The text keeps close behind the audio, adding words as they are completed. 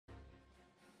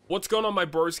What's going on, my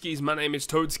broskiis? My name is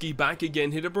Toadski, back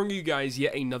again, here to bring you guys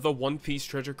yet another One Piece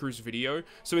Treasure Cruise video.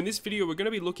 So in this video, we're going to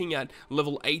be looking at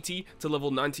level 80 to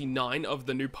level 99 of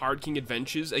the new Pirate King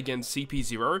adventures against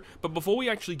CP0. But before we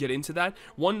actually get into that,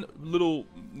 one little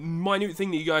minute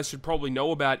thing that you guys should probably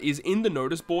know about is in the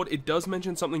notice board, it does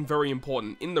mention something very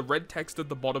important. In the red text at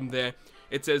the bottom there,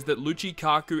 it says that Lucci,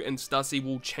 Kaku, and Stussy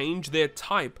will change their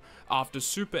type after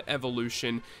Super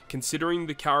Evolution. Considering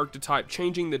the character type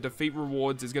changing, the defeat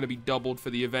rewards is going to be doubled for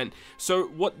the event. So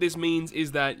what this means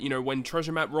is that, you know, when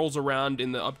Treasure Map rolls around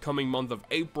in the upcoming month of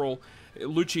April,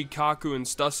 Lucci, Kaku, and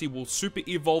Stussy will super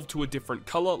evolve to a different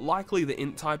color, likely the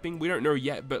int typing. We don't know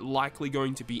yet, but likely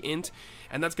going to be int,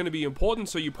 and that's going to be important.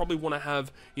 So you probably want to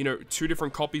have, you know, 2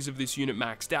 different copies of this unit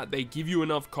maxed out. They give you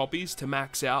enough copies to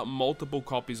max out multiple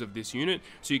copies of this unit,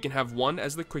 so you can have one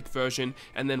as the quick version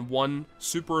and then one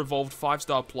super evolved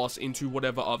 5-star plus into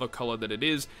whatever other color that it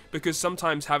is, because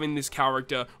sometimes having this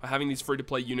character or having these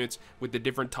free-to-play units with the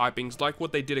different typings, like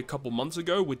what they did a couple months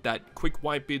ago with that quick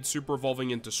Whitebeard super evolving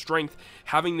into strength,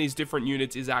 having these different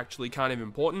units is actually kind of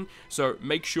important. So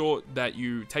make sure that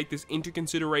you take this into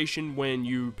consideration when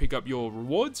you pick up your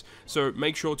rewards. So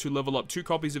make sure to level up 2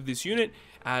 copies of this unit,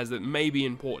 as it may be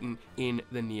important in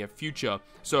the near future.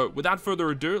 So without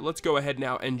further ado, let's go ahead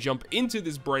now and jump into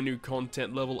this brand new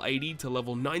content, level 80 to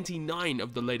level 99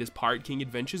 of the latest Pirate King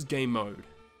Adventures game mode.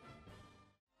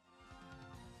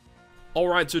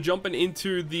 Alright, so jumping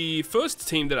into the first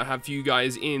team that I have for you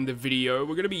guys in the video,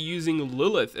 we're going to be using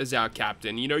Lilith as our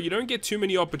captain. You know, you don't get too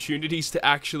many opportunities to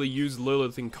actually use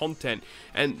Lilith in content,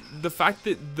 and the fact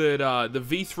that the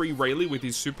V3 Rayleigh with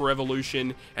his super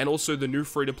evolution and also the new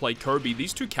free-to-play Kobe,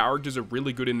 these 2 characters are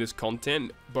really good in this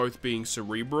content, both being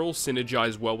cerebral,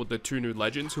 synergize well with the 2 new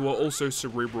legends who are also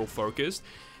cerebral focused.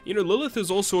 You know, Lilith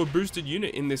is also a boosted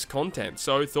unit in this content,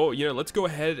 so I thought, you know, let's go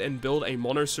ahead and build a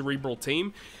mono-cerebral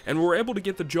team, and we're able to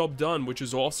get the job done, which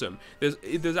is awesome.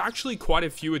 There's actually quite a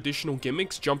few additional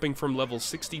gimmicks, jumping from level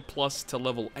 60 plus to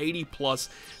level 80 plus,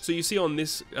 so you see on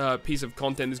this piece of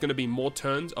content, there's going to be more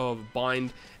turns of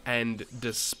Bind and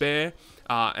Despair,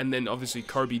 and then obviously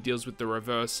Kobe deals with the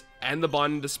reverse and the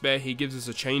Bind and Despair. He gives us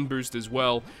a chain boost as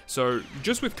well, so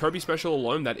just with Kobe special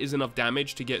alone, that is enough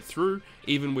damage to get through,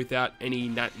 even without any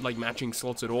matching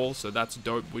slots at all, so that's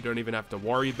dope. We don't even have to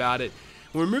worry about it.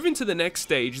 When we're moving to the next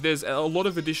stage, there's a lot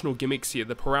of additional gimmicks here.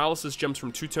 The paralysis jumps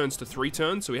from 2 turns to 3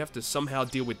 turns, so we have to somehow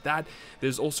deal with that.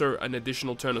 There's also an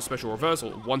additional turn of special reverse,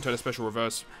 or 1 turn of special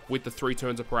reverse with the 3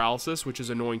 turns of paralysis, which is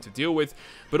annoying to deal with.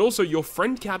 But also, your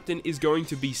friend captain is going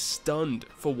to be stunned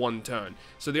for 1 turn.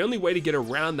 So the only way to get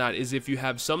around that is if you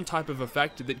have some type of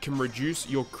effect that can reduce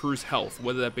your crew's health,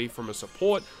 whether that be from a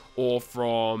support or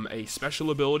from a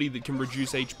special ability that can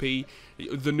reduce HP.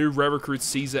 The new rare recruits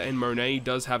Caesar and Monet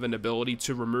does have an ability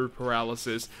to remove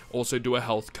paralysis, also do a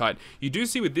health cut. You do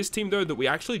see with this team though that we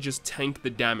actually just tank the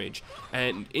damage,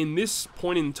 and in this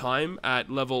point in time at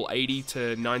level 80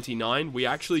 to 99 we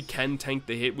actually can tank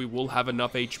the hit. We will have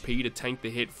enough HP to tank the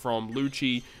hit from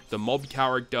Lucci, the mob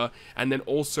character, and then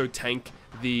also tank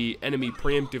the enemy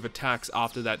preemptive attacks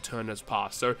after that turn has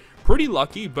passed. So pretty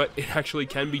lucky, but it actually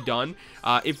can be done.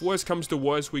 If worse comes to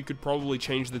worse, we could probably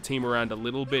change the team around a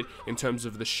little bit in terms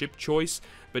of the ship choice,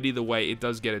 but either way, it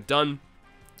does get it done.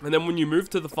 And then when you move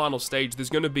to the final stage, there's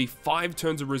going to be 5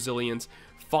 turns of resilience,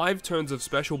 5 turns of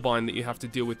special bind that you have to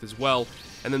deal with as well,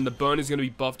 and then the burn is going to be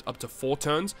buffed up to 4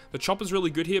 turns. The chopper's really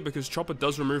good here because chopper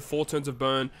does remove 4 turns of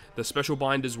burn, the special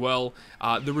bind as well.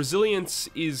 The resilience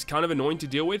is kind of annoying to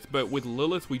deal with, but with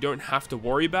Lilith we don't have to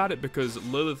worry about it because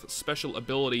Lilith's special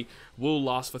ability will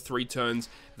last for 3 turns,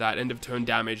 that end of turn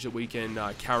damage that we can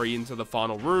carry into the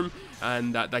final room,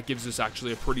 and that gives us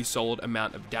actually a pretty solid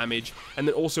amount of damage. And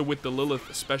then also with the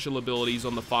Lilith special abilities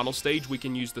on the final stage, we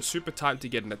can use the super type to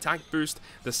get an attack boost.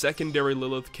 The secondary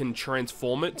Lilith can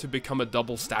transform it to become a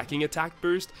double stacking attack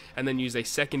boost, and then use a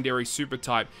secondary super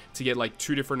type to get like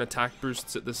 2 different attack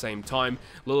boosts at the same time.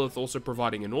 Lilith also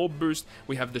providing an orb boost.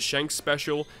 We have the Shanks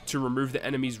special to remove the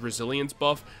enemy's resilience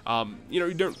buff. You know,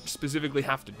 you don't specifically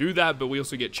have to do that, but we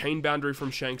also get chain boundary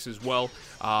from Shanks as well.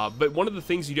 But one of the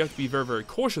things you have to be very, very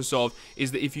cautious of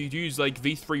is that if you use like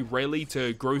V3 Rayleigh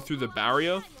to grow through the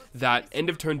barrier, that end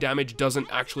of turn damage doesn't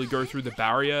actually go through the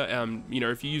barrier. You know,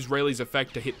 if you use Rayleigh's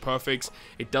effect to hit perfects,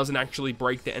 it doesn't actually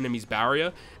break the enemy's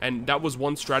barrier, and that was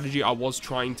one strategy I was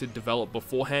trying to develop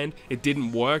beforehand. It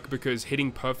didn't work because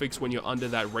hitting perfects when you're under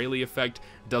that Rayleigh effect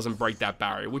doesn't break that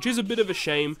barrier, which is a bit of a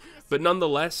shame, but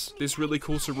nonetheless, this really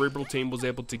cool cerebral team was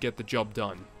able to get the job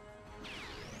done.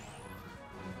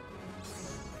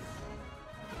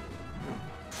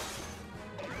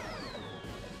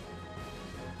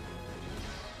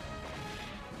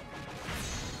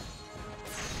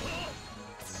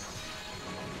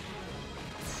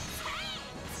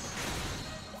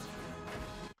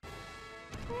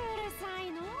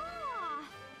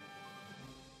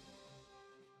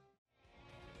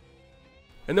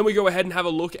 And then we go ahead and have a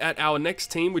look at our next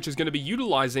team, which is going to be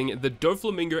utilizing the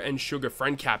Doflamingo and Sugar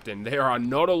friend captain. There are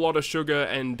not a lot of Sugar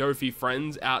and Dofi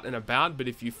friends out and about, but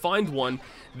if you find one,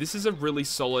 this is a really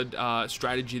solid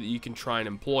strategy that you can try and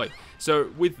employ. So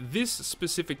with this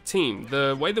specific team,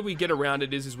 the way that we get around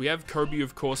it is we have Kobe,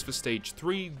 of course, for stage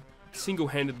 3,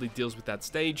 single-handedly deals with that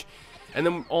stage. And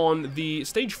then on the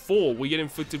stage 4, we get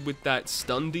inflicted with that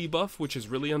stun debuff, which is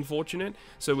really unfortunate.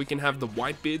 So we can have the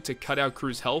Whitebeard to cut our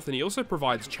crew's health, and he also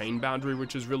provides chain boundary,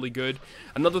 which is really good.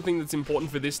 Another thing that's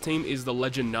important for this team is the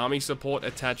Legend Nami support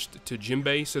attached to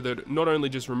Jinbei, so that not only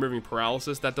just removing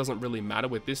paralysis, that doesn't really matter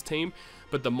with this team,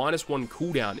 but the -1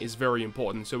 cooldown is very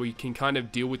important, so we can kind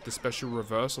of deal with the special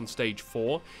reverse on stage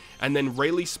 4. And then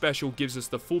Rayleigh's special gives us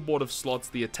the full board of slots,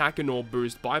 the attack and all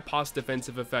boost, bypass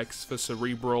defensive effects for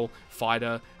Cerebral,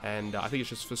 Fighter, and I think it's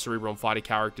just for Cerebral and Fighter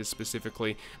characters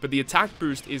specifically, but the attack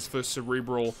boost is for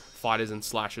Cerebral, Fighters, and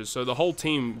Slashers. So the whole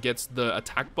team gets the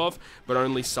attack buff, but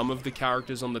only some of the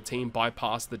characters on the team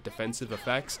bypass the defensive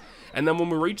effects. And then when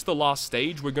we reach the last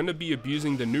stage, we're going to be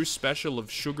abusing the new special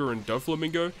of Sugar and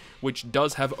Doflamingo, which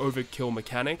does have overkill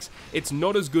mechanics. It's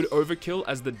not as good overkill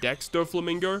as the Dex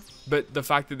Doflamingo, but the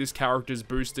fact that this character is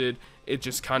boosted, it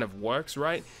just kind of works,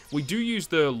 right? We do use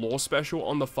the Law special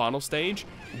on the final stage.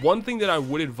 One thing that I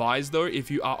would advise though,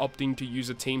 if you are opting to use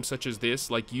a team such as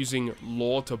this, like using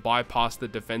Law to bypass the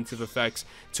defensive effects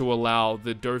to allow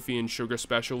the Dofi and Sugar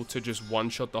special to just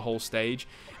one-shot the whole stage,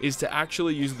 is to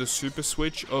actually use the super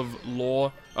switch of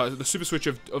Law, the super switch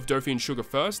of Dofi and Sugar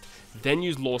first, then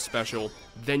use Law special,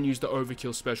 then use the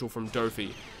overkill special from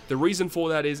Dofi. The reason for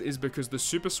that is because the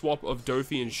super swap of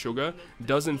Dofi and Sugar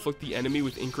does inflict the enemy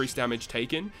with increased damage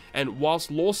taken, and whilst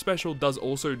Law special does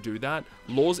also do that,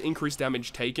 Law's increased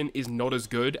damage taken is not as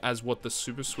good as what the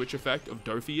super switch effect of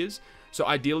Dofi is. So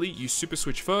ideally, you super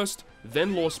switch first,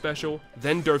 then Law special,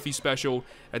 then Dofi special.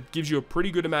 It gives you a pretty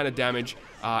good amount of damage.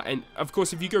 And of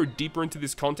course, if you go deeper into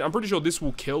this content, I'm pretty sure this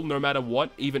will kill no matter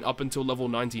what, even up until level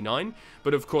 99.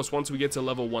 But of course, once we get to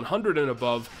level 100 and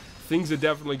above, things are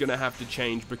definitely going to have to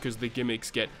change because the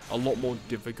gimmicks get a lot more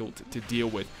difficult to deal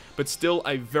with. But still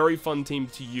a very fun team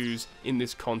to use in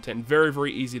this content. Very,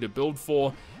 very easy to build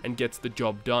for and gets the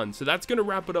job done. So that's going to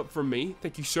wrap it up from me.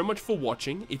 Thank you so much for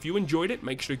watching. If you enjoyed it,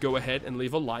 make sure to go ahead and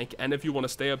leave a like. And if you want to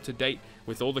stay up to date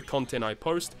with all the content I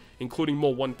post, including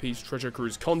more One Piece Treasure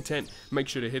Cruise content, make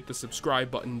sure to hit the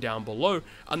subscribe button down below.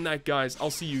 And that, guys,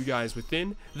 I'll see you guys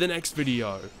within the next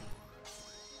video.